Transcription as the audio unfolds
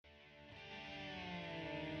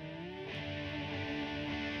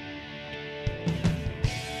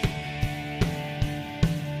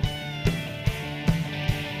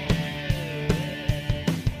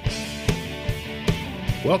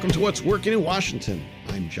Welcome to What's Working in Washington.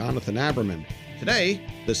 I'm Jonathan Aberman. Today,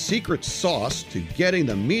 the secret sauce to getting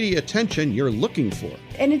the media attention you're looking for.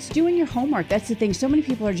 And it's doing your homework. That's the thing. So many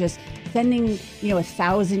people are just sending,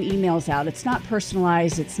 1,000 emails out. It's not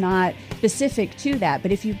personalized. It's not specific to that.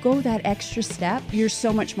 But if you go that extra step, you're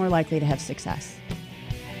so much more likely to have success.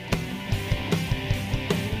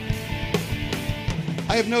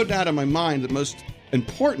 I have no doubt in my mind that most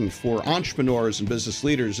important for entrepreneurs and business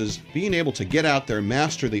leaders is being able to get out there and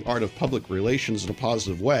master the art of public relations in a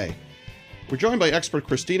positive way. We're joined by expert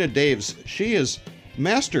Christina Daves. She has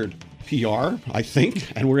mastered PR, I think,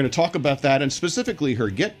 and we're going to talk about that and specifically her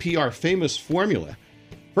Get PR Famous formula.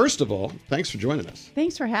 First of all, thanks for joining us.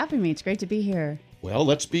 Thanks for having me. It's great to be here. Well,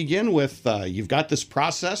 let's begin with, you've got this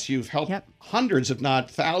process. You've helped hundreds, if not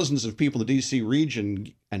thousands of people in the DC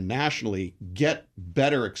region and nationally get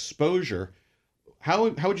better exposure. How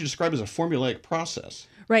would you describe it as a formulaic process?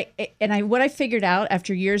 Right. And what I figured out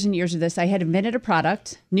after years and years of this, I had invented a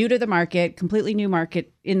product, new to the market, completely new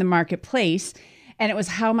market in the marketplace. And it was,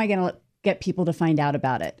 how am I going to get people to find out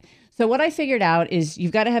about it? So what I figured out is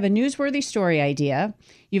you've got to have a newsworthy story idea.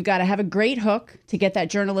 You've got to have a great hook to get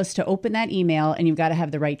that journalist to open that email, and you've got to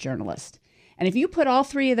have the right journalist. And if you put all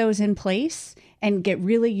three of those in place and get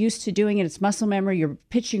really used to doing it, it's muscle memory, you're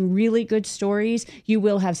pitching really good stories, you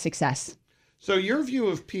will have success. So your view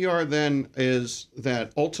of PR then is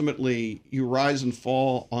that ultimately you rise and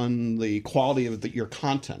fall on the quality of your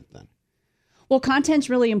content then? Well, content's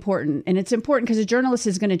really important. And it's important because a journalist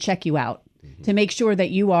is going to check you out to make sure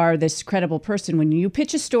that you are this credible person. When you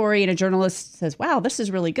pitch a story and a journalist says, wow, this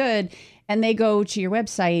is really good, and they go to your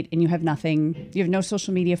website and you have nothing, you have no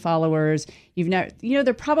social media followers,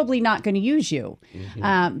 they're probably not going to use you.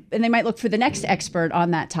 And they might look for the next expert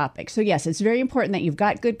on that topic. So yes, it's very important that you've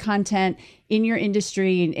got good content in your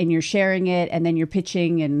industry and you're sharing it and then you're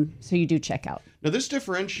pitching, and so you do check out. Now, this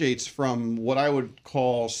differentiates from what I would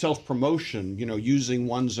call self-promotion, using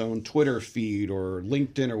one's own Twitter feed or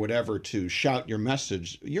LinkedIn or whatever to shout your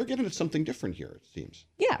message. You're getting at something different here, it seems.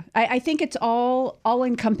 Yeah, I think it's all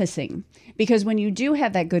encompassing, because when you do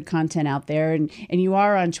have that good content out there and you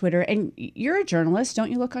are on Twitter, and you're a journalist,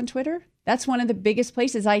 don't you look on Twitter? That's one of the biggest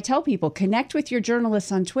places I tell people, connect with your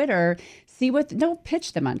journalists on Twitter, don't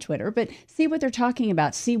pitch them on Twitter, but see what they're talking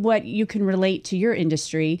about, see what you can relate to your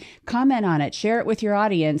industry, comment on it, share it with your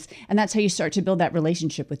audience, and that's how you start to build that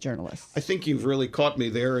relationship with journalists. I think you've really caught me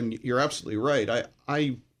there, and you're absolutely right.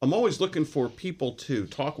 I'm always looking for people to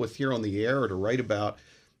talk with here on the air or to write about,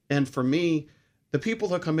 and for me, the people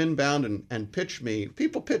that come inbound and pitch me,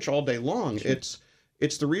 people pitch all day long. Sure.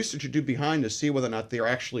 It's the research you do behind to see whether or not they're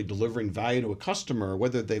actually delivering value to a customer,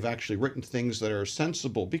 whether they've actually written things that are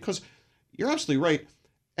sensible. Because you're absolutely right.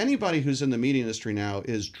 Anybody who's in the media industry now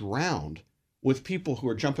is drowned with people who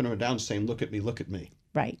are jumping up and down saying, look at me, look at me.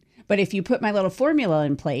 Right. But if you put my little formula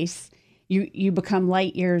in place, you become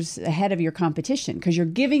light years ahead of your competition, because you're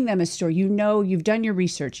giving them a story. You've done your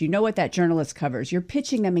research. You know what that journalist covers. You're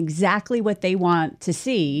pitching them exactly what they want to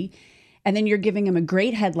see. And then you're giving them a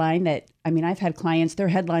great headline I've had clients, their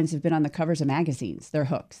headlines have been on the covers of magazines, their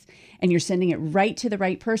hooks, and you're sending it right to the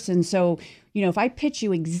right person. So, if I pitch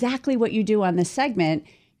you exactly what you do on this segment,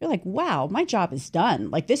 you're like, wow, my job is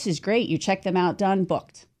done. Like, this is great. You check them out, done,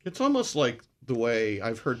 booked. It's almost like the way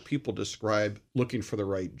I've heard people describe looking for the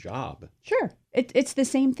right job. Sure. It's the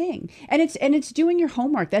same thing. And it's doing your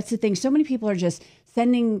homework. That's the thing. So many people are just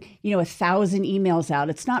sending, 1,000 emails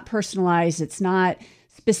out. It's not personalized. It's not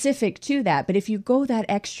specific to that. But if you go that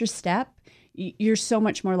extra step, you're so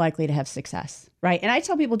much more likely to have success, right? And I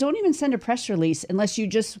tell people, don't even send a press release unless you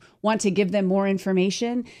just want to give them more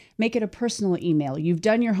information. Make it a personal email. You've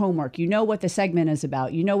done your homework. You know what the segment is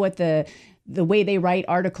about. You know what the way they write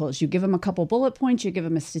articles. You give them a couple bullet points, you give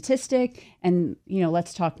them a statistic, and,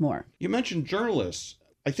 let's talk more. You mentioned journalists.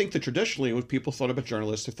 I think that traditionally when people thought about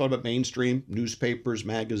journalists, they thought about mainstream newspapers,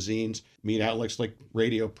 magazines, media outlets like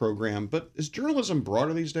radio program. But is journalism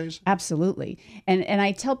broader these days? Absolutely. And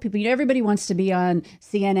I tell people, everybody wants to be on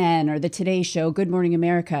CNN or the Today Show, Good Morning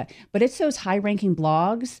America, but it's those high-ranking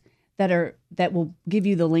blogs that will give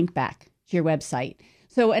you the link back to your website.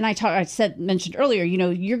 So, and mentioned earlier,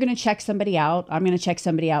 you're going to check somebody out. I'm going to check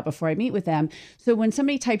somebody out before I meat with them. So when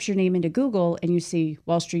somebody types your name into Google and you see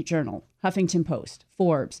Wall Street Journal, Huffington Post,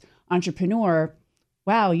 Forbes, Entrepreneur,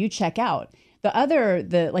 wow, you check out. The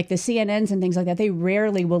CNNs and things like that, they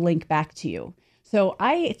rarely will link back to you. So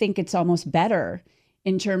I think it's almost better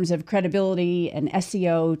in terms of credibility and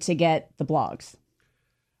SEO to get the blogs.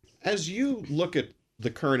 As you look at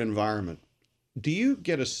the current environment, do you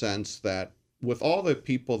get a sense that with all the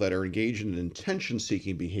people that are engaged in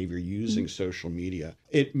intention-seeking behavior using social media,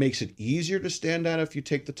 it makes it easier to stand out if you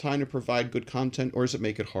take the time to provide good content, or does it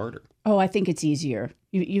make it harder? Oh, I think it's easier.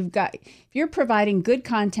 If you're providing good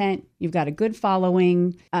content, you've got a good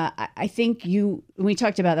following. I think we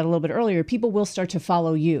talked about that a little bit earlier, people will start to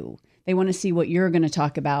follow you. They want to see what you're going to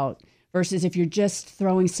talk about versus if you're just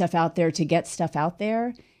throwing stuff out there to get stuff out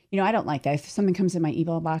there. I don't like that. If something comes in my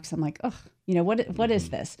email box, I'm like, oh, what is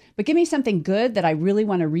this? But give me something good that I really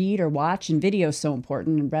want to read or watch, and video is so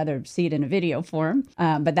important, and rather see it in a video form.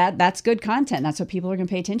 But that's good content. That's what people are going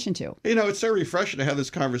to pay attention to. It's so refreshing to have this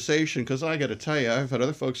conversation, because I got to tell you, I've had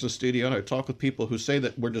other folks in the studio, and I talk with people who say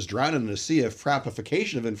that we're just drowning in a sea of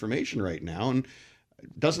frappification of information right now, and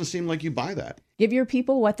it doesn't seem like you buy that. Give your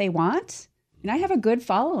people what they want. And I have a good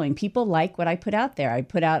following. People like what I put out there. I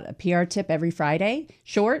put out a PR tip every Friday,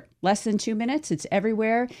 short, less than 2 minutes. It's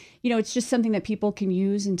everywhere. It's just something that people can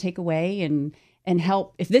use and take away and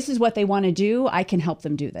help. If this is what they want to do, I can help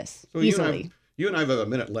them do this easily. You and I have a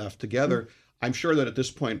minute left together. Mm-hmm. I'm sure that at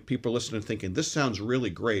this point, people are listening thinking, this sounds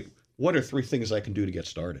really great. What are 3 things I can do to get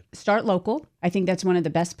started? Start local. I think that's one of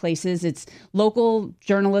the best places. It's local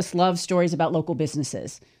journalists love stories about local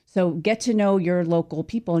businesses. So get to know your local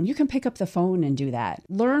people, and you can pick up the phone and do that.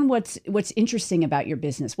 Learn what's interesting about your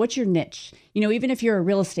business. What's your niche? Even if you're a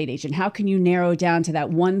real estate agent, how can you narrow down to that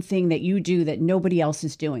one thing that you do that nobody else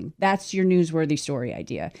is doing? That's your newsworthy story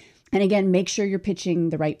idea. And again, make sure you're pitching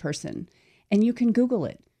the right person. And you can Google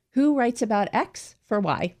it. Who writes about X for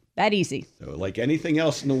Y? That easy. So like anything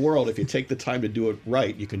else in the world, if you take the time to do it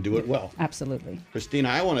right, you can do it well. Absolutely. Christina,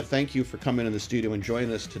 I want to thank you for coming in the studio and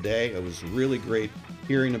joining us today. It was really great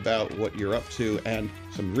hearing about what you're up to and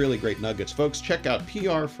some really great nuggets. Folks, check out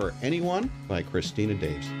PR for Anyone by Christina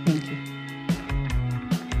Daves. Thank you.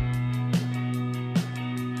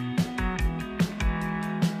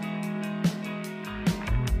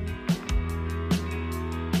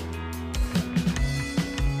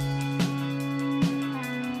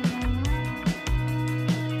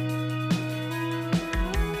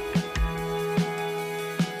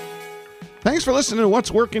 Thanks for listening to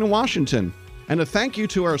What's Working in Washington. And a thank you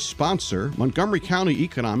to our sponsor, Montgomery County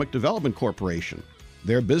Economic Development Corporation.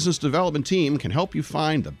 Their business development team can help you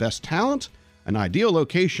find the best talent, an ideal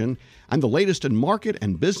location, and the latest in market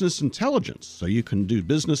and business intelligence so you can do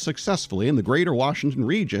business successfully in the greater Washington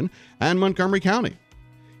region and Montgomery County.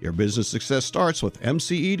 Your business success starts with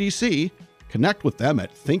MCEDC. Connect with them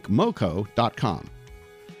at thinkmoco.com.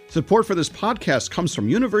 Support for this podcast comes from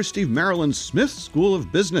University of Maryland Smith School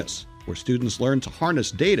of Business, where students learn to harness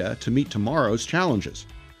data to meet tomorrow's challenges.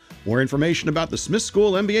 More information about the Smith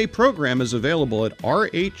School MBA program is available at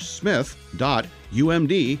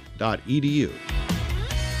rhsmith.umd.edu.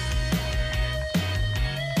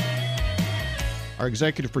 Our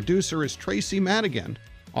executive producer is Tracy Madigan.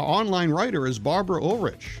 Our online writer is Barbara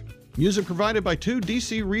Ulrich. Music provided by 2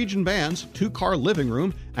 DC region bands, 2 Car Living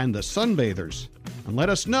Room, and the Sunbathers. And let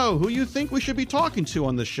us know who you think we should be talking to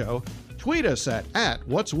on this show. Tweet us at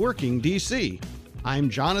What's Working DC. I'm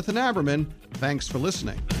Jonathan Aberman. Thanks for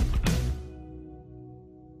listening.